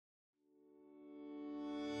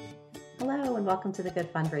Hello and welcome to the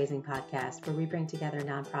Good Fundraising Podcast, where we bring together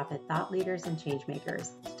nonprofit thought leaders and change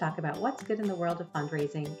makers to talk about what's good in the world of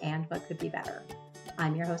fundraising and what could be better.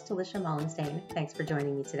 I'm your host, Alicia Mullenstein. Thanks for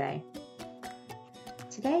joining me today.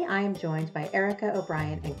 Today, I am joined by Erica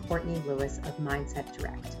O'Brien and Courtney Lewis of Mindset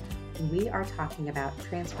Direct, and we are talking about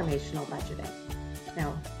transformational budgeting.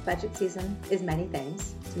 Now, budget season is many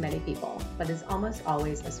things to many people, but is almost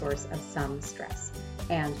always a source of some stress.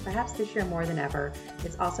 And perhaps this year more than ever,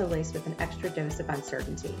 it's also laced with an extra dose of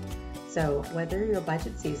uncertainty. So whether your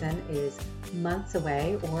budget season is months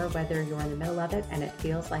away or whether you're in the middle of it and it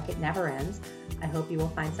feels like it never ends, I hope you will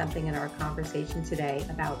find something in our conversation today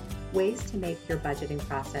about ways to make your budgeting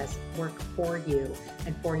process work for you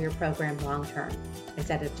and for your program long term,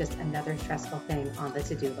 instead of just another stressful thing on the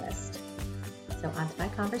to-do list. So on to my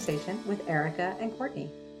conversation with Erica and Courtney.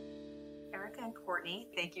 Erica and Courtney,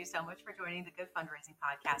 thank you so much for joining the Good Fundraising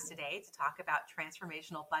Podcast today to talk about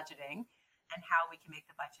transformational budgeting and how we can make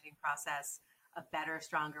the budgeting process a better,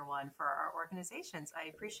 stronger one for our organizations. I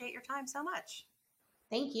appreciate your time so much.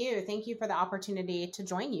 Thank you. Thank you for the opportunity to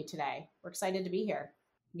join you today. We're excited to be here.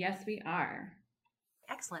 Yes, we are.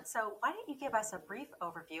 Excellent. So why don't you give us a brief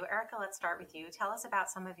overview? Erica, let's start with you. Tell us about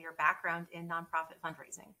some of your background in nonprofit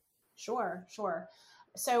fundraising. Sure.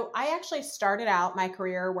 So I actually started out my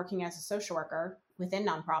career working as a social worker within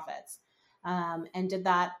nonprofits, and did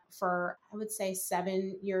that for, I would say,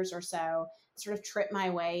 7 years or so, sort of tripped my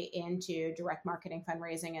way into direct marketing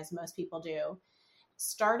fundraising, as most people do.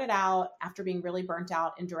 Started out after being really burnt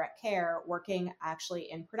out in direct care, working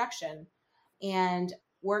actually in production, and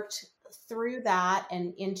worked through that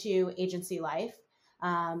and into agency life.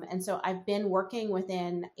 And so I've been working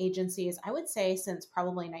within agencies, I would say, since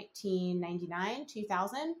probably 1999,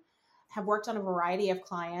 2000, have worked on a variety of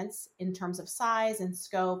clients in terms of size and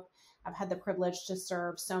scope. I've had the privilege to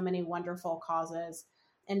serve so many wonderful causes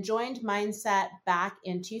and joined Mindset back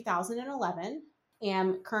in 2011.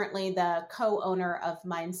 Am currently the co-owner of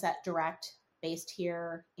Mindset Direct based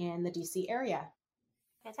here in the DC area.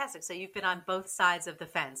 Fantastic. So you've been on both sides of the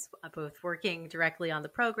fence, both working directly on the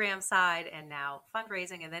program side and now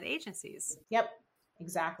fundraising and then agencies. Yep,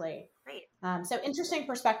 exactly. Great. So interesting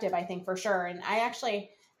perspective, I think, for sure. And I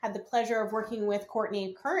actually had the pleasure of working with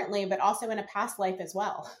Courtney currently, but also in a past life as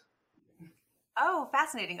well. Oh,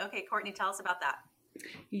 fascinating. Okay, Courtney, tell us about that.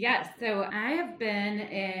 Yes. So I have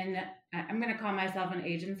been I'm going to call myself an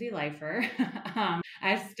agency lifer.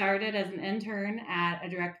 I started as an intern at a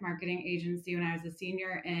direct marketing agency when I was a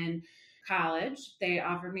senior in college. They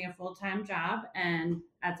offered me a full-time job, and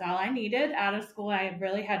that's all I needed out of school. I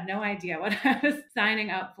really had no idea what I was signing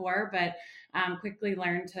up for, but quickly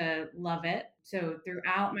learned to love it. So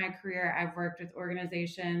throughout my career, I've worked with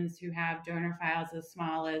organizations who have donor files as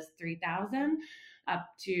small as 3,000 up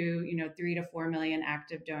to 3 to 4 million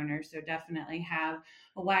active donors. So definitely have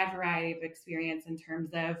a wide variety of experience in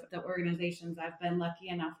terms of the organizations I've been lucky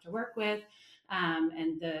enough to work with,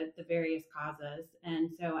 and the various causes.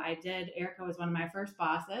 And so Erica was one of my first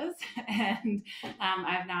bosses, and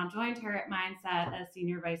I've now joined her at Mindset as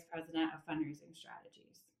Senior Vice President of Fundraising Strategies.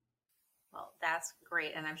 Well, that's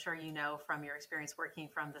great. And I'm sure you know from your experience working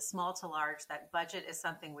from the small to large that budget is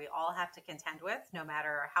something we all have to contend with, no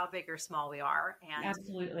matter how big or small we are. And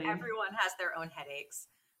absolutely, everyone has their own headaches.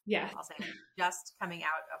 Yes. I'll say just coming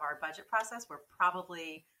out of our budget process, we're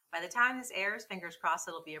probably, by the time this airs, fingers crossed,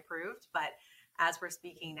 it'll be approved. But as we're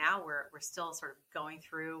speaking now, we're still sort of going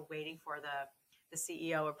through, waiting for the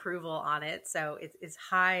CEO approval on it. So it's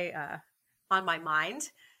high on my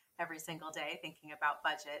mind every single day, thinking about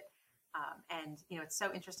budget. And it's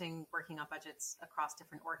so interesting working on budgets across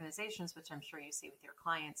different organizations, which I'm sure you see with your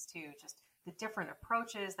clients too, just the different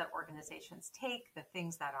approaches that organizations take, the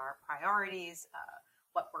things that are priorities,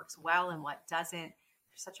 what works well and what doesn't.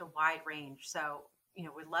 There's such a wide range. So,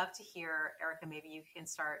 we'd love to hear, Erica, maybe you can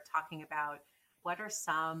start talking about what are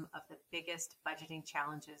some of the biggest budgeting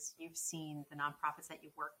challenges you've seen the nonprofits that you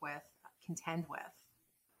work with contend with?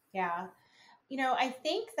 Yeah. I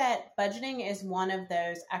think that budgeting is one of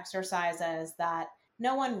those exercises that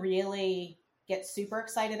no one really gets super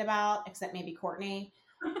excited about, except maybe Courtney.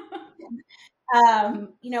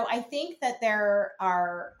 I think that there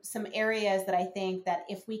are some areas that I think that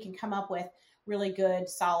if we can come up with really good,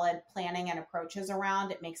 solid planning and approaches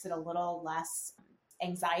around, it makes it a little less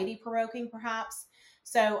anxiety provoking, perhaps.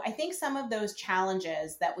 So I think some of those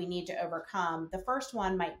challenges that we need to overcome, the first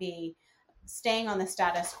one might be staying on the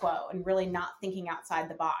status quo and really not thinking outside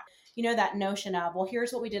the box. That notion of, well,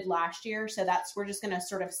 here's what we did last year. So we're just going to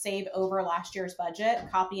sort of save over last year's budget,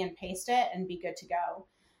 copy and paste it, and be good to go.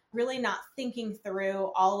 really not thinking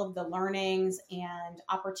through all of the learnings and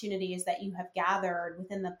opportunities that you have gathered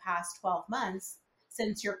within the past 12 months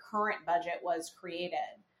since your current budget was created.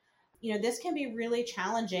 This can be really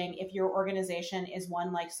challenging if your organization is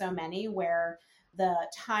one like so many where the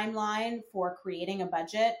timeline for creating a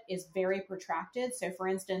budget is very protracted. So, for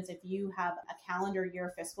instance, if you have a calendar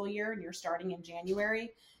year, fiscal year, and you're starting in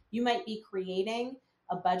January, you might be creating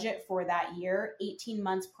a budget for that year 18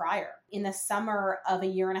 months prior in the summer of a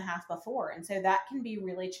year and a half before. And so that can be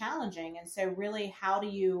really challenging. And so, really, how do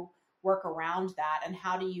you work around that, and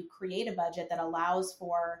how do you create a budget that allows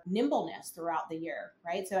for nimbleness throughout the year,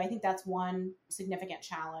 right? So I think that's one significant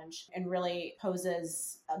challenge and really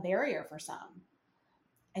poses a barrier for some.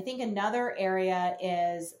 I think another area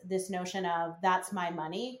is this notion of that's my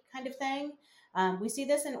money kind of thing. We see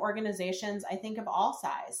this in organizations, I think, of all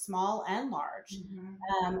size, small and large,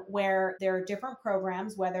 where there are different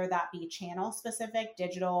programs, whether that be channel specific,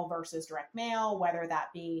 digital versus direct mail, whether that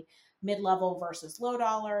be mid-level versus low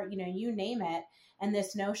dollar, you name it. And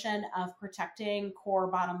this notion of protecting core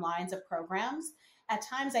bottom lines of programs, at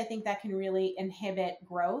times I think that can really inhibit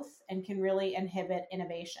growth and can really inhibit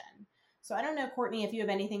innovation. So I don't know, Courtney, if you have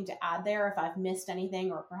anything to add there, if I've missed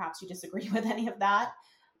anything, or perhaps you disagree with any of that.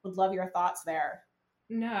 Would love your thoughts there.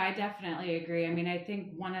 No, I definitely agree. I mean, I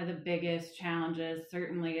think one of the biggest challenges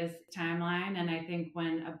certainly is timeline. And I think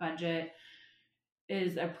when a budget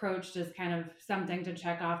is approached as kind of something to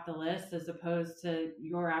check off the list, as opposed to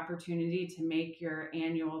your opportunity to make your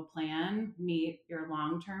annual plan meet your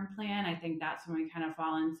long-term plan, I think that's when we kind of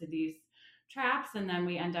fall into these traps, and then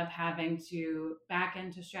we end up having to back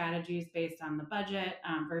into strategies based on the budget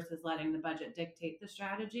versus letting the budget dictate the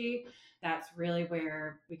strategy. That's really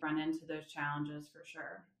where we run into those challenges for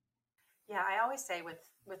sure. Yeah, I always say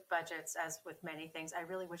with budgets, as with many things, I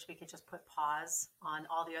really wish we could just put pause on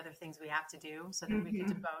all the other things we have to do so that we could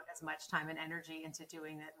devote as much time and energy into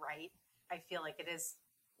doing it right. I feel like it is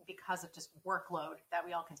because of just workload that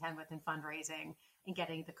we all contend with in fundraising and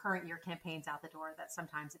getting the current year campaigns out the door that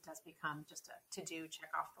sometimes it does become just a to-do, check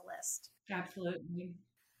off the list. Absolutely.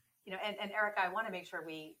 And Erica, I want to make sure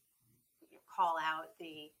we call out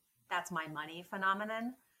the that's my money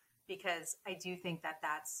phenomenon, because I do think that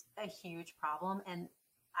that's a huge problem. And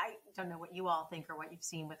I don't know what you all think or what you've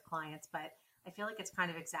seen with clients, but I feel like it's kind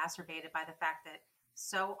of exacerbated by the fact that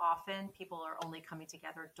so often people are only coming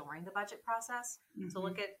together during the budget process to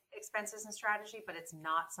look at expenses and strategy, but it's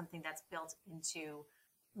not something that's built into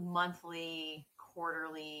monthly,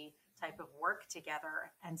 quarterly type of work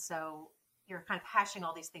together. And so you're kind of hashing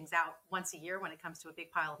all these things out once a year when it comes to a big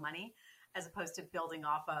pile of money, as opposed to building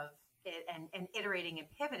off of it and iterating and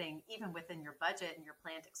pivoting even within your budget and your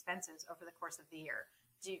planned expenses over the course of the year.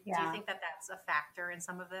 Do you think that that's a factor in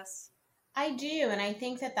some of this? I do. And I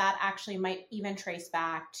think that actually might even trace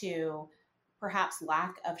back to perhaps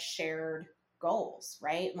lack of shared goals,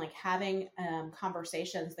 right? Like having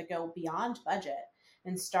conversations that go beyond budget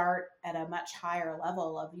and start at a much higher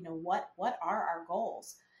level of, what are our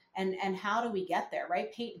goals? And how do we get there,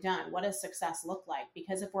 right? Paint done. What does success look like?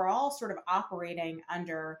 Because if we're all sort of operating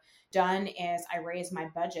under done is I raise my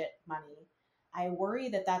budget money, I worry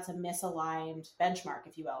that that's a misaligned benchmark,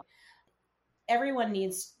 if you will. Everyone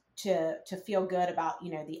needs to feel good about,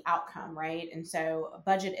 the outcome, right? And so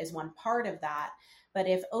budget is one part of that. But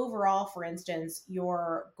if overall, for instance,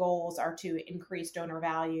 your goals are to increase donor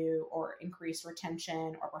value or increase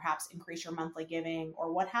retention or perhaps increase your monthly giving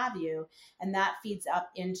or what have you, and that feeds up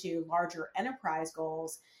into larger enterprise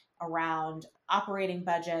goals around operating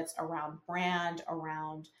budgets, around brand,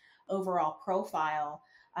 around overall profile,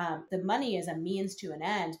 the money is a means to an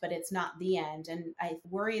end, but it's not the end. And I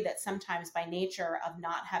worry that sometimes by nature of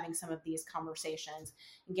not having some of these conversations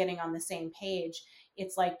and getting on the same page,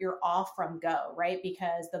 it's like you're off from go, right?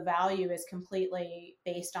 Because the value is completely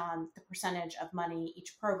based on the percentage of money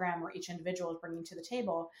each program or each individual is bringing to the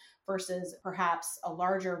table versus perhaps a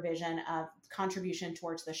larger vision of contribution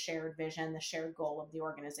towards the shared vision, the shared goal of the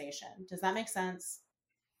organization. Does that make sense?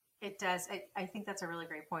 It does. I think that's a really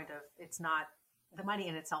great point of it's not the money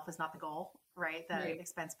in itself is not the goal, right? The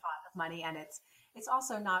expense pot of money. And it's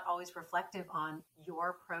also not always reflective on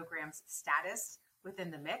your program's status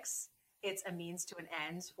within the mix. It's a means to an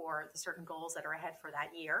end for the certain goals that are ahead for that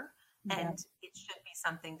year. Yeah. And it should be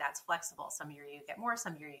something that's flexible. Some year you get more,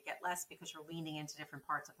 some year you get less because you're leaning into different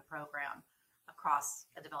parts of the program across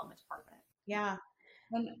a development department. Yeah.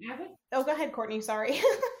 And I would Oh, go ahead, Courtney. Sorry.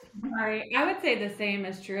 Right. I would say the same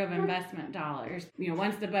is true of investment dollars.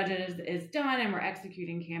 Once the budget is done and we're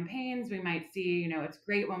executing campaigns, we might see, it's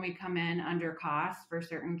great when we come in under cost for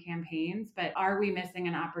certain campaigns, but are we missing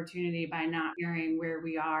an opportunity by not hearing where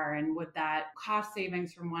we are? And would that cost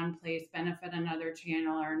savings from one place benefit another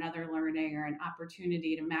channel or another learning or an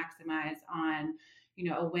opportunity to maximize on,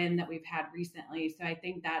 a win that we've had recently? So I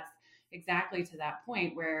think that's exactly to that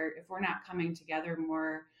point where if we're not coming together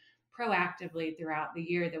more proactively throughout the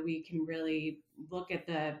year, that we can really look at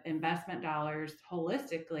the investment dollars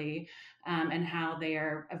holistically, and how they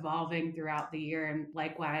are evolving throughout the year, and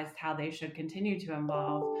likewise how they should continue to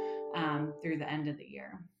evolve through the end of the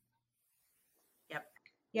year. Yep.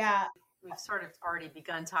 Yeah. We've sort of already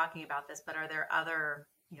begun talking about this, but are there other,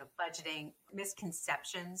 budgeting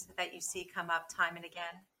misconceptions that you see come up time and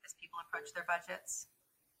again as people approach their budgets?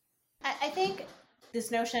 I think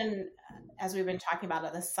this notion, as we've been talking about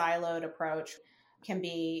it, the siloed approach can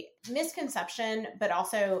be misconception, but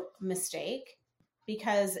also mistake.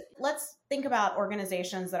 Because let's think about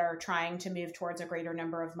organizations that are trying to move towards a greater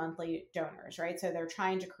number of monthly donors, right? So they're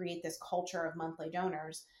trying to create this culture of monthly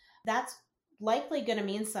donors. That's likely going to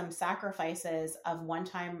mean some sacrifices of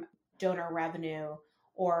one-time donor revenue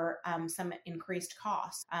or some increased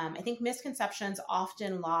costs. I think misconceptions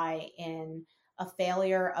often lie in a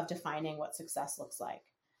failure of defining what success looks like.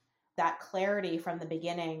 That clarity from the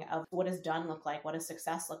beginning of what does done look like, what does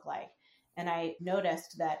success look like. And I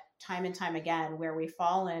noticed that time and time again, where we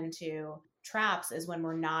fall into traps is when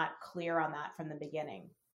we're not clear on that from the beginning.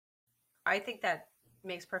 I think that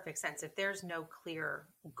makes perfect sense. If there's no clear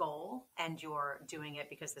goal and you're doing it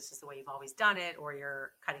because this is the way you've always done it, or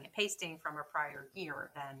you're cutting and pasting from a prior year,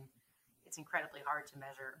 then it's incredibly hard to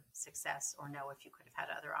measure success or know if you could have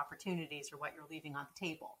had other opportunities or what you're leaving on the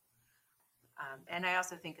table. And I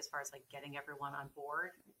also think as far as like getting everyone on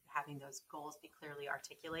board, having those goals be clearly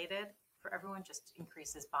articulated for everyone just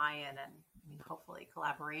increases buy-in and hopefully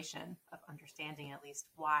collaboration of understanding at least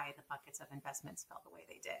why the buckets of investments fell the way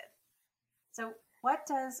they did. So what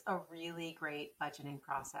does a really great budgeting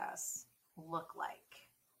process look like?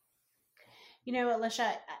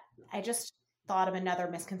 Alicia, I just thought of another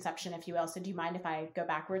misconception, if you will. So do you mind if I go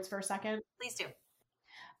backwards for a second? Please do.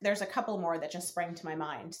 There's a couple more that just sprang to my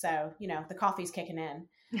mind. So, the coffee's kicking in.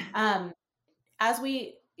 As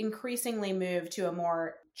we increasingly move to a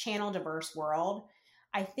more channel diverse world,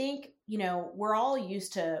 I think, we're all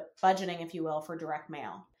used to budgeting, if you will, for direct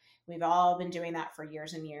mail. We've all been doing that for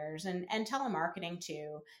years and years, and telemarketing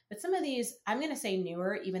too. But some of these, I'm going to say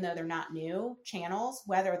newer, even though they're not new channels,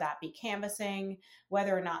 whether that be canvassing,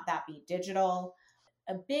 whether or not that be digital.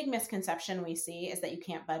 A big misconception we see is that you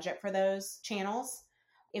can't budget for those channels.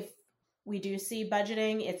 If we do see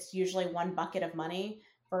budgeting, it's usually one bucket of money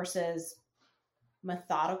versus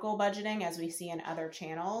methodical budgeting as we see in other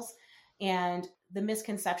channels. And the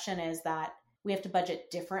misconception is that we have to budget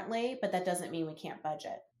differently, but that doesn't mean we can't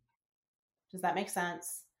budget. Does that make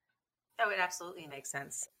sense? Oh, it absolutely makes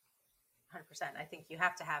sense. 100%. I think you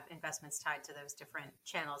have to have investments tied to those different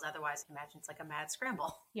channels. Otherwise, imagine it's like a mad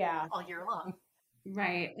scramble. Yeah. All year long.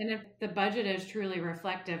 Right. And if the budget is truly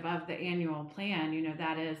reflective of the annual plan,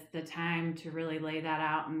 that is the time to really lay that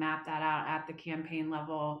out and map that out at the campaign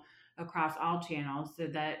level across all channels so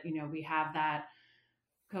that, we have that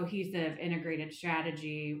cohesive, integrated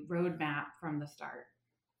strategy roadmap from the start.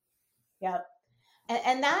 Yep.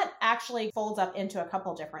 And that actually folds up into a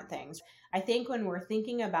couple different things. I think when we're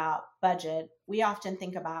thinking about budget, we often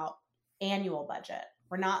think about annual budget.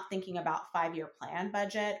 We're not thinking about 5-year plan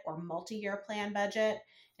budget or multi-year plan budget.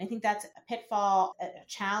 And I think that's a pitfall, a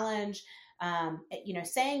challenge.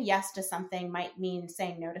 Saying yes to something might mean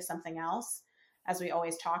saying no to something else, as we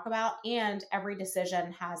always talk about. And every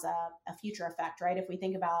decision has a future effect, right? If we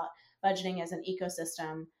think about budgeting as an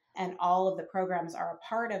ecosystem, and all of the programs are a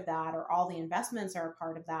part of that, or all the investments are a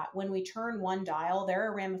part of that. When we turn one dial, there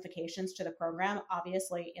are ramifications to the program,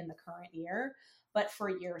 obviously in the current year, but for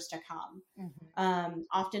years to come. Mm-hmm.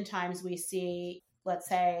 Oftentimes we see, let's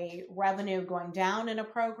say, revenue going down in a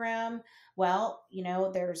program. Well,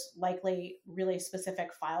 there's likely really specific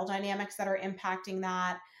file dynamics that are impacting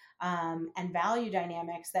that, and value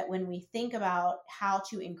dynamics that when we think about how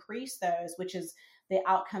to increase those, which is the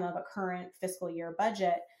outcome of a current fiscal year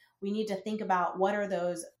budget, we need to think about what are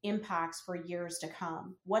those impacts for years to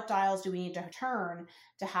come? What dials do we need to turn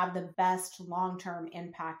to have the best long-term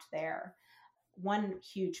impact there? One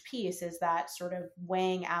huge piece is that sort of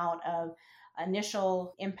weighing out of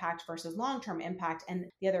initial impact versus long-term impact. And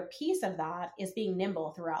the other piece of that is being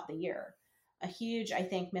nimble throughout the year. a huge, I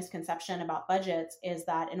think, misconception about budgets is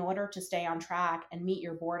that in order to stay on track and meet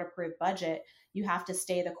your board approved budget, you have to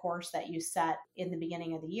stay the course that you set in the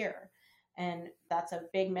beginning of the year. And that's a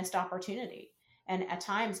big missed opportunity. And at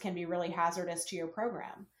times can be really hazardous to your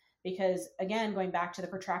program. Because again, going back to the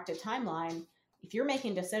protracted timeline, if you're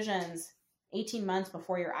making decisions 18 months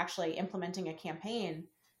before you're actually implementing a campaign,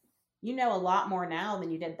 you know a lot more now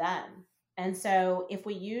than you did then. And so if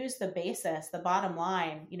we use the basis, the bottom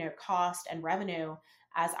line, cost and revenue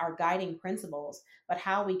as our guiding principles, but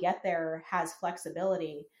how we get there has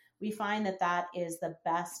flexibility, we find that that is the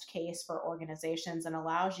best case for organizations and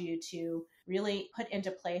allows you to really put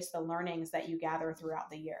into place the learnings that you gather throughout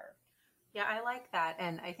the year. Yeah, I like that.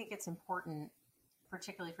 And I think it's important,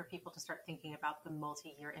 particularly for people to start thinking about the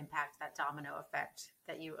multi-year impact, that domino effect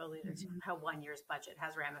that you alluded to, how 1 year's budget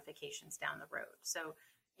has ramifications down the road. So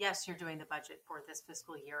yes, you're doing the budget for this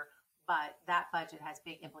fiscal year, but that budget has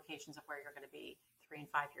big implications of where you're going to be 3 and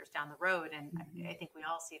 5 years down the road. And I think we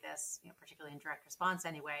all see this, particularly in direct response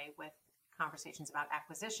anyway, with conversations about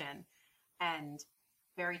acquisition, and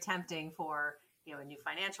very tempting for a new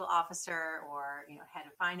financial officer or head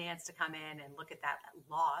of finance to come in and look at that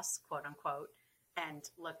loss, quote unquote, and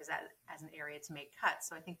look as an area to make cuts.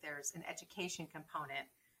 So I think there's an education component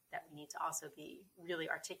that we need to also be really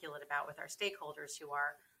articulate about with our stakeholders who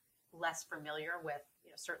are less familiar with,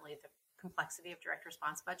 certainly the complexity of direct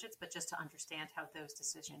response budgets, but just to understand how those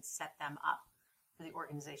decisions set them up for the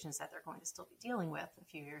organizations that they're going to still be dealing with a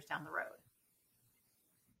few years down the road.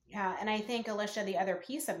 Yeah. And I think, Alicia, the other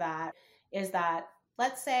piece of that is that,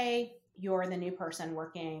 let's say you're the new person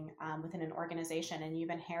working within an organization and you've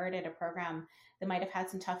inherited a program that might have had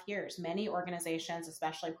some tough years. Many organizations,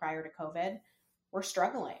 especially prior to COVID, were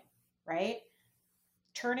struggling, right?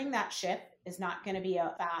 Turning that ship is not going to be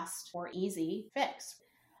a fast or easy fix.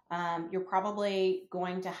 You're probably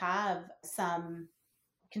going to have some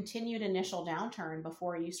continued initial downturn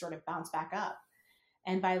before you sort of bounce back up.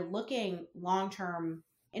 And by looking long-term,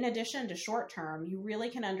 in addition to short-term, you really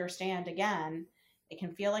can understand, again, it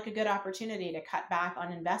can feel like a good opportunity to cut back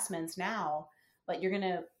on investments now, but you're going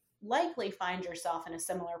to likely find yourself in a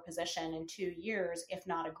similar position in 2 years, if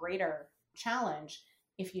not a greater challenge,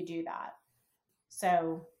 if you do that.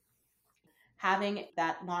 So having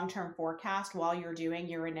that long-term forecast while you're doing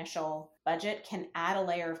your initial budget can add a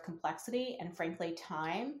layer of complexity and, frankly,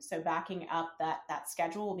 time. So backing up that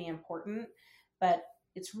schedule will be important, but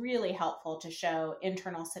it's really helpful to show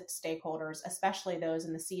internal stakeholders, especially those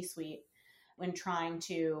in the C-suite, when trying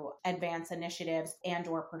to advance initiatives and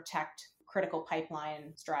or protect critical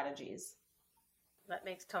pipeline strategies. That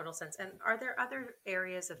makes total sense. And are there other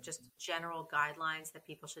areas of just general guidelines that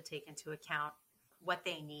people should take into account, what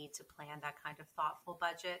they need to plan that kind of thoughtful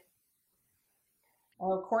budget?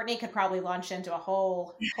 Oh, Courtney could probably launch into a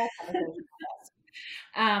whole conversation.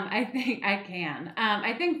 I think I can.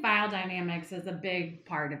 I think file dynamics is a big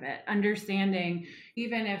part of it. Understanding,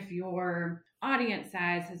 even if your audience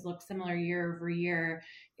size has looked similar year over year,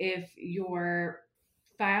 if your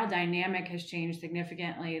file dynamic has changed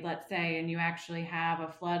significantly, let's say, and you actually have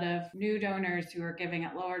a flood of new donors who are giving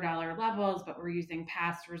at lower dollar levels, but we're using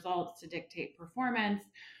past results to dictate performance,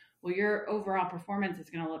 well, your overall performance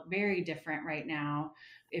is going to look very different right now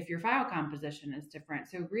if your file composition is different.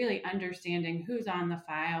 So really understanding who's on the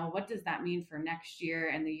file, what does that mean for next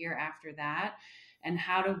year and the year after that, and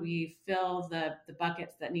how do we fill the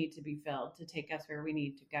buckets that need to be filled to take us where we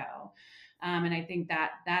need to go. And I think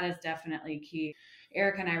that is definitely key.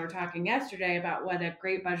 Eric and I were talking yesterday about what a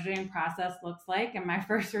great budgeting process looks like. And my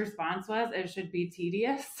first response was, it should be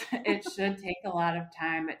tedious. It should take a lot of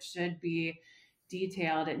time. It should be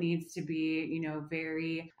detailed. It needs to be,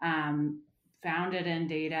 very founded in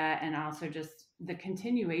data, and also just the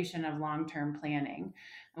continuation of long-term planning.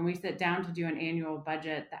 When we sit down to do an annual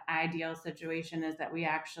budget, the ideal situation is that we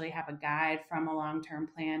actually have a guide from a long-term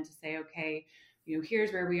plan to say, okay,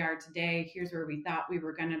 here's where we are today. Here's where we thought we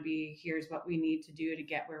were going to be. Here's what we need to do to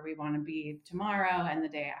get where we want to be tomorrow and the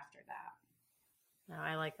day after that. No,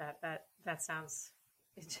 I like that. That sounds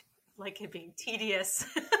like it being tedious.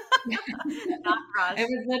 Not rushed. It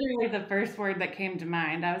was literally the first word that came to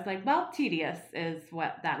mind. I was like, well, tedious is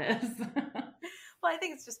what that is. Well, I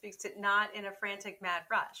think it just speaks to not in a frantic, mad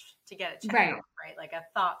rush to get it checked right. out, right? Like a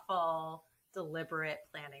thoughtful, deliberate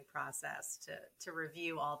planning process to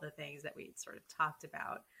review all the things that we sort of talked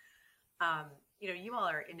about. You all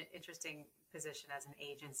are in an interesting position as an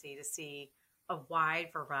agency to see a wide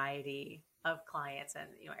variety of clients. And,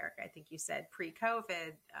 Eric, I think you said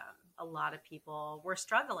pre-COVID, a lot of people were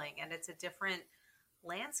struggling, and it's a different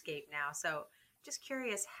landscape now. So just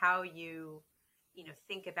curious how you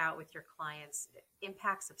think about with your clients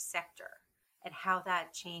impacts of sector. and how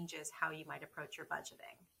that changes how you might approach your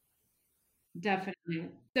budgeting. Definitely.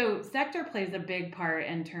 So sector plays a big part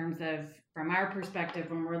in terms of, from our perspective,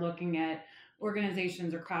 when we're looking at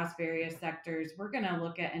organizations across various sectors, we're going to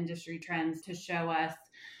look at industry trends to show us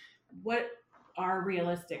what are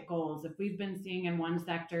realistic goals. If we've been seeing in one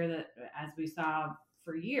sector that, as we saw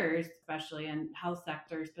for years, especially in health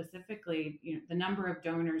sector specifically, the number of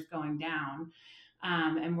donors going down,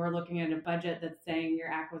 and we're looking at a budget that's saying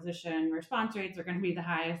your acquisition response rates are going to be the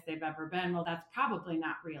highest they've ever been, well, that's probably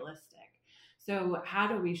not realistic. So how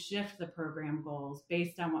do we shift the program goals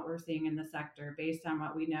based on what we're seeing in the sector, based on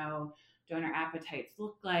what we know donor appetites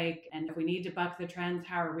look like? And if we need to buck the trends,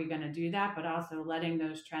 how are we going to do that? But also letting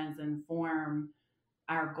those trends inform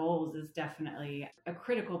our goals is definitely a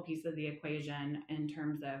critical piece of the equation in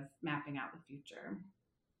terms of mapping out the future.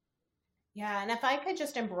 Yeah, and if I could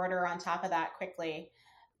just embroider on top of that quickly,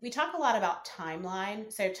 we talk a lot about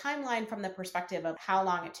timeline. So timeline from the perspective of how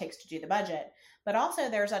long it takes to do the budget, but also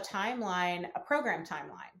there's a timeline, a program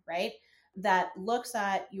timeline, right? That looks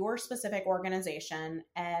at your specific organization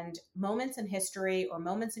and moments in history or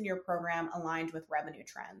moments in your program aligned with revenue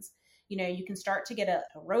trends. You can start to get a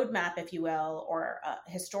roadmap, if you will, or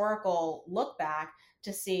a historical look back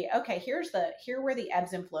to see, okay, here were the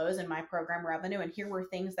ebbs and flows in my program revenue, and here were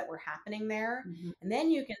things that were happening there. Mm-hmm. And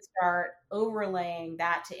then you can start overlaying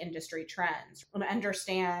that to industry trends and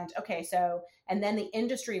understand, okay, so, and then the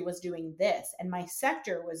industry was doing this and my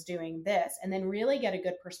sector was doing this, and then really get a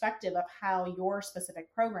good perspective of how your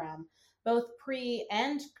specific program, both pre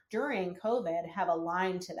and during COVID, have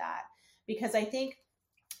aligned to that. Because I think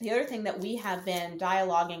the other thing that we have been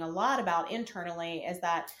dialoguing a lot about internally is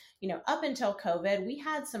that, up until COVID, we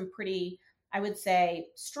had some pretty, I would say,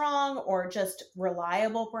 strong or just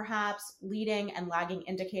reliable, perhaps, leading and lagging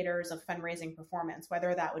indicators of fundraising performance,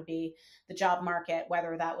 whether that would be the job market,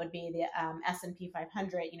 whether that would be the S&P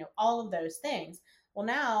 500, all of those things. Well,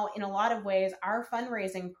 now, in a lot of ways, our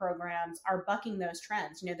fundraising programs are bucking those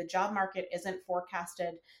trends. The job market isn't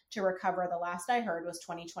forecasted to recover. The last I heard was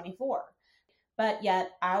 2024. But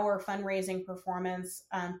yet our fundraising performance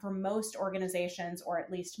for most organizations, or at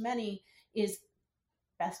least many, is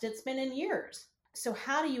best it's been in years. So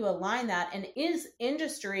how do you align that? And is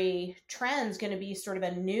industry trends going to be sort of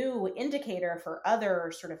a new indicator for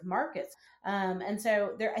other sort of markets? And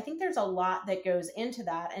so I think there's a lot that goes into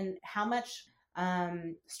that. And how much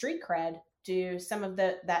street cred do some of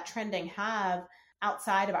that trending have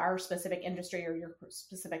outside of our specific industry or your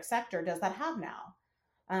specific sector? Does that have now?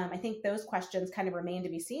 I think those questions kind of remain to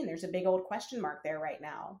be seen. There's a big old question mark there right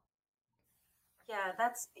now. Yeah,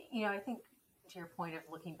 that's, I think to your point of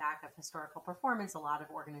looking back of historical performance, a lot of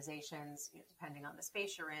organizations, depending on the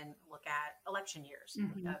space you're in, look at election years,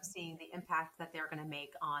 mm-hmm. of seeing the impact that they're going to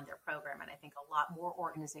make on their program. And I think a lot more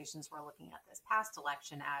organizations were looking at this past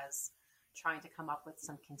election as trying to come up with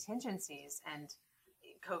some contingencies. And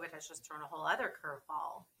COVID has just thrown a whole other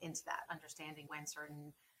curveball into that, understanding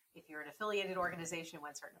if you're an affiliated organization,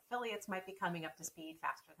 when certain affiliates might be coming up to speed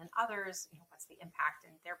faster than others, what's the impact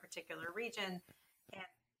in their particular region? And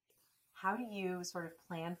how do you sort of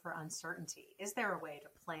plan for uncertainty? Is there a way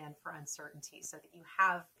to plan for uncertainty so that you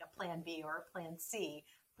have a plan B or a plan C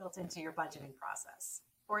built into your budgeting process?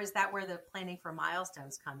 Or is that where the planning for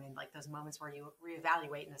milestones come in, like those moments where you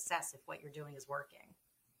reevaluate and assess if what you're doing is working?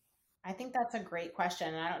 I think that's a great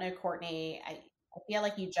question. And I don't know, Courtney, I feel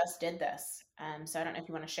like you just did this. So I don't know if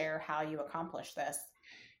you want to share how you accomplished this.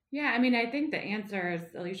 Yeah, I think the answer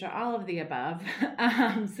is, Alicia, all of the above.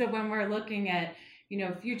 So when we're looking at,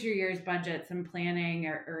 future years budgets and planning,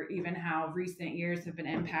 or even how recent years have been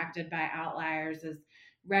impacted by outliers, is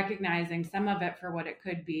recognizing some of it for what it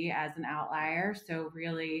could be as an outlier. So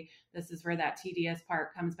really, this is where that TDS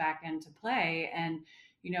part comes back into play, and,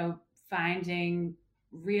 finding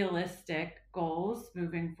realistic goals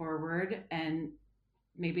moving forward, and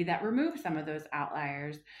maybe that removes some of those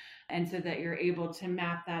outliers, and so that you're able to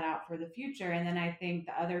map that out for the future. And then I think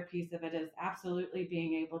the other piece of it is absolutely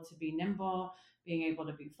being able to be nimble, being able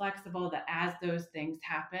to be flexible, that as those things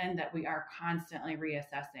happen, that we are constantly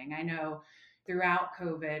reassessing. I know throughout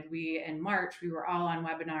COVID, in March, we were all on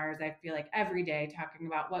webinars, I feel like every day, talking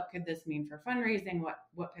about what could this mean for fundraising,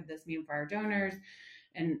 what could this mean for our donors.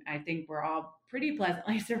 And I think we're all pretty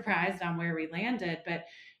pleasantly surprised on where we landed. But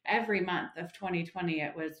every month of 2020,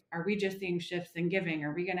 it was, are we just seeing shifts in giving?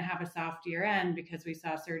 Are we going to have a soft year end because we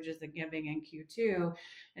saw surges in giving in Q2?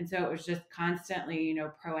 And so it was just constantly,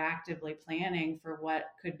 proactively planning for what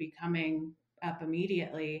could be coming up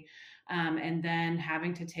immediately. And then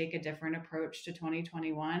having to take a different approach to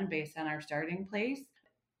 2021 based on our starting place.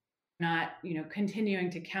 not, continuing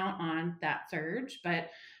to count on that surge, but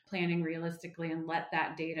planning realistically and let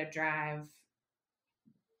that data drive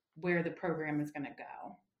where the program is going to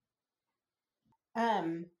go.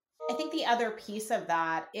 I think the other piece of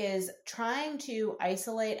that is trying to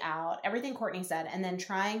isolate out everything Courtney said, and then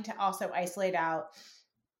trying to also isolate out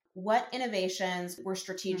what innovations were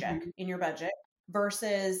strategic in your budget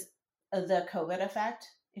versus the COVID effect,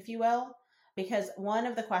 if you will. Because one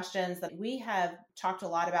of the questions that we have talked a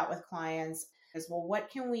lot about with clients is, well, what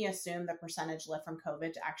can we assume the percentage lift from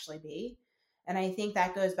COVID to actually be? And I think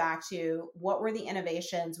that goes back to what were the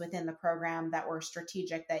innovations within the program that were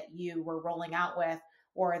strategic that you were rolling out with,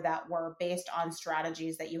 or that were based on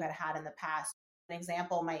strategies that you had in the past. An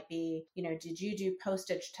example might be, did you do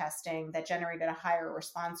postage testing that generated a higher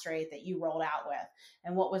response rate that you rolled out with?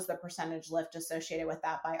 And what was the percentage lift associated with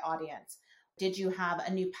that by audience? Did you have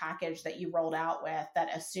a new package that you rolled out with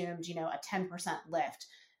that assumed, a 10% lift?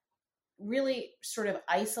 Really sort of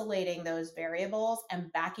isolating those variables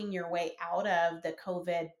and backing your way out of the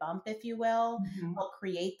COVID bump, if you will, help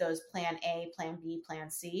create those plan A, plan B,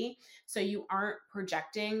 plan C. So you aren't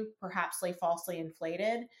projecting, perhaps falsely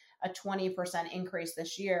inflated, a 20% increase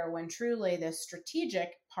this year when truly the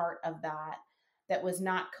strategic part of that was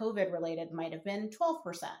not COVID related might have been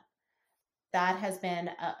 12%. That has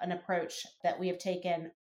been an approach that we have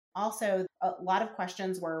taken. Also, a lot of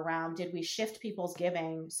questions were around, did we shift people's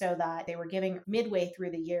giving so that they were giving midway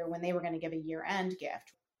through the year when they were going to give a year-end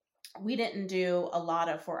gift? We didn't do a lot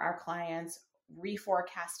of, for our clients,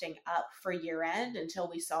 reforecasting up for year-end until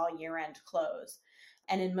we saw year-end close.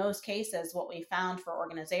 And in most cases, what we found for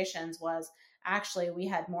organizations was actually we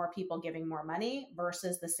had more people giving more money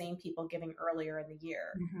versus the same people giving earlier in the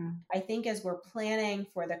year. I think as we're planning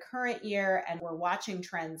for the current year and we're watching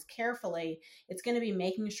trends carefully, it's going to be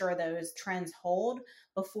making sure those trends hold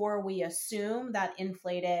before we assume that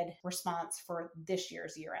inflated response for this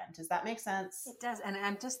year's year end. Does that make sense? It does. And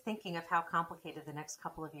I'm just thinking of how complicated the next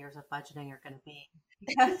couple of years of budgeting are going to be.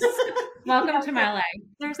 Because, welcome to my life.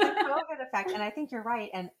 There's the COVID effect. And I think you're right.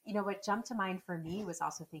 And what jumped to mind for me was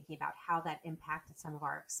also thinking about how that impacted some of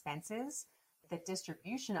our expenses. The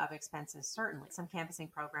distribution of expenses, certainly. Some canvassing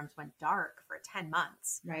programs went dark for 10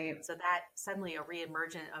 months. Right. So that suddenly a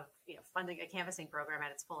reemergent of funding a canvassing program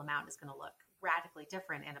at its full amount is going to look radically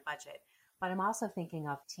different in a budget. But I'm also thinking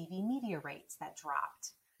of TV media rates that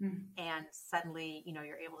dropped. And suddenly,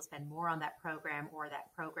 you're able to spend more on that program, or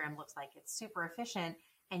that program looks like it's super efficient,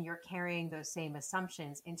 and you're carrying those same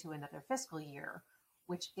assumptions into another fiscal year,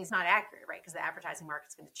 which is not accurate, right? Because the advertising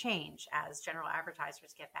market's going to change as general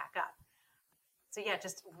advertisers get back up. So yeah,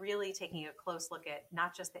 just really taking a close look at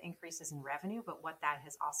not just the increases in revenue, but what that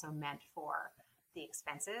has also meant for the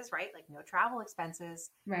expenses, right? Like no travel expenses,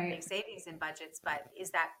 right? Big savings in budgets, but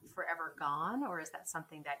is that forever gone, or is that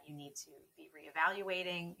something that you need to be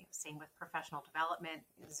reevaluating? Same with professional development.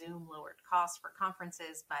 Zoom lowered costs for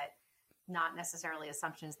conferences, but not necessarily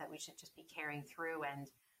assumptions that we should just be carrying through and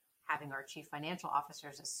having our chief financial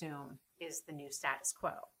officers assume is the new status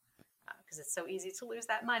quo. Because it's so easy to lose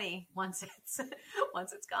that money once it's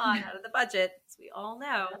gone out of the budget, as we all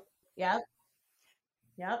know. Yep.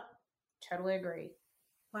 Totally agree.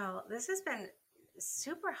 Well, this has been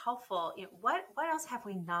super helpful. What else have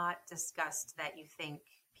we not discussed that you think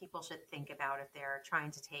people should think about if they're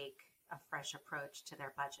trying to take a fresh approach to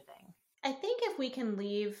their budgeting? I think if we can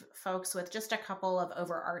leave folks with just a couple of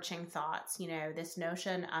overarching thoughts, this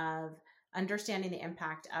notion of understanding the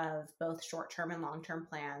impact of both short-term and long-term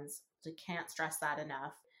plans. We can't stress that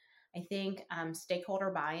enough. I think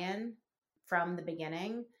stakeholder buy-in from the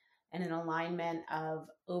beginning and an alignment of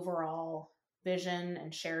overall vision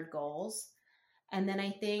and shared goals. And then I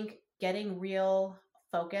think getting real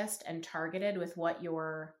focused and targeted with what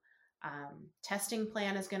your testing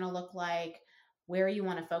plan is going to look like, where you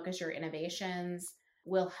want to focus your innovations,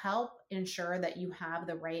 will help ensure that you have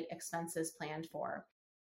the right expenses planned for.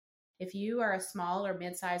 If you are a small or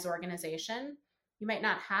mid-sized organization, you might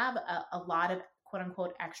not have a lot of quote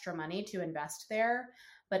unquote extra money to invest there,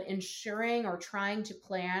 but ensuring or trying to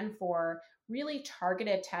plan for really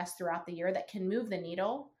targeted tests throughout the year that can move the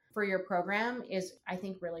needle for your program is, I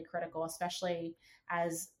think, really critical, especially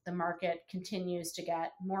as the market continues to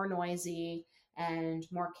get more noisy and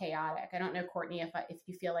more chaotic. I don't know, Courtney, if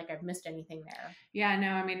you feel like I've missed anything there. Yeah, no,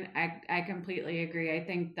 I mean, I completely agree. I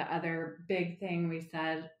think the other big thing we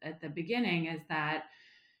said at the beginning is that,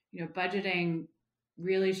 budgeting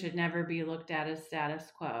really should never be looked at as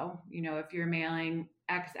status quo. If you're mailing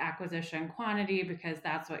X acquisition quantity because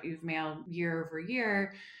that's what you've mailed year over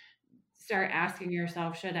year, start asking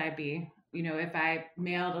yourself, should I be? If I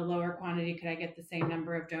mailed a lower quantity, could I get the same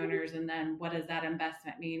number of donors? And then what does that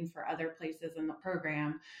investment mean for other places in the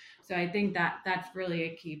program? So I think that that's really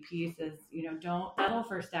a key piece is, don't settle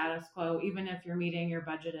for status quo, even if you're meeting your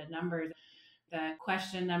budgeted numbers. The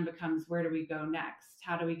question then becomes, where do we go next?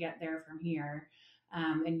 How do we get there from here?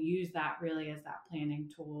 And use that really as that planning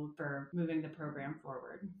tool for moving the program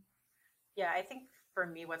forward. Yeah, I think for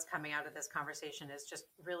me, what's coming out of this conversation is just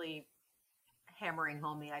really hammering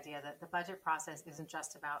home the idea that the budget process isn't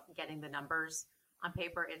just about getting the numbers on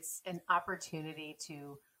paper. It's an opportunity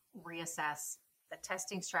to reassess the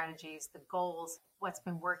testing strategies, the goals, what's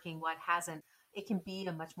been working, what hasn't. It can be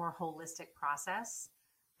a much more holistic process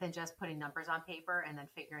than just putting numbers on paper and then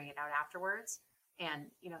figuring it out afterwards. And,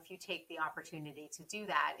 if you take the opportunity to do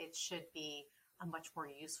that, it should be a much more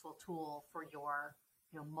useful tool for your,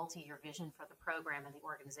 multi-year vision for the program and the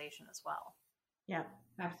organization as well. Yeah,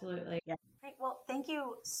 absolutely. Yeah. Great. Well, thank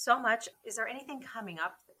you so much. Is there anything coming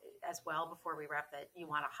up as well before we wrap that you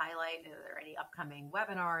want to highlight? Are there any upcoming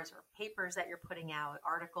webinars or papers that you're putting out,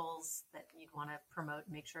 articles that you'd want to promote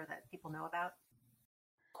and make sure that people know about?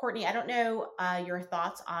 Courtney, I don't know your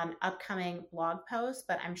thoughts on upcoming blog posts,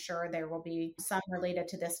 but I'm sure there will be some related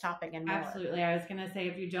to this topic and more. Absolutely. I was going to say,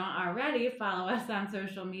 if you don't already follow us on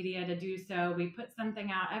social media to do so, we put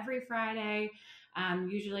something out every Friday,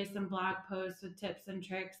 usually some blog posts with tips and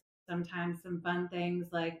tricks, sometimes some fun things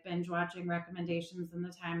like binge watching recommendations in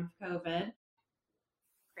the time of COVID.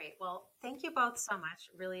 Great. Well, thank you both so much.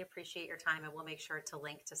 Really appreciate your time, and we'll make sure to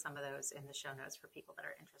link to some of those in the show notes for people that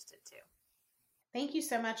are interested too. Thank you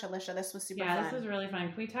so much, Alicia. This was super fun. Yeah, this was really fun.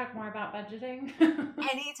 Can we talk more about budgeting?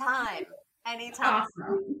 Anytime.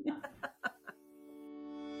 Awesome.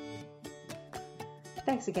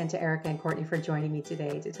 Thanks again to Erica and Courtney for joining me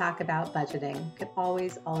today to talk about budgeting. Could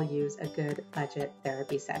always all use a good budget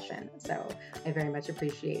therapy session. So I very much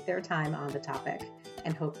appreciate their time on the topic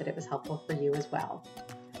and hope that it was helpful for you as well.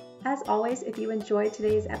 As always, if you enjoyed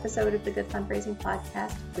today's episode of the Good Fundraising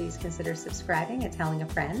Podcast, please consider subscribing and telling a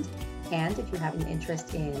friend. And if you have an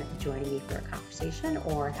interest in joining me for a conversation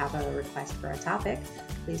or have a request for a topic,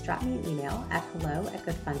 please drop me an email at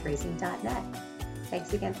hello@goodfundraising.net.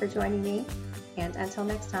 Thanks again for joining me. And until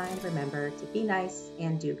next time, remember to be nice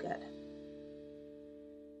and do good.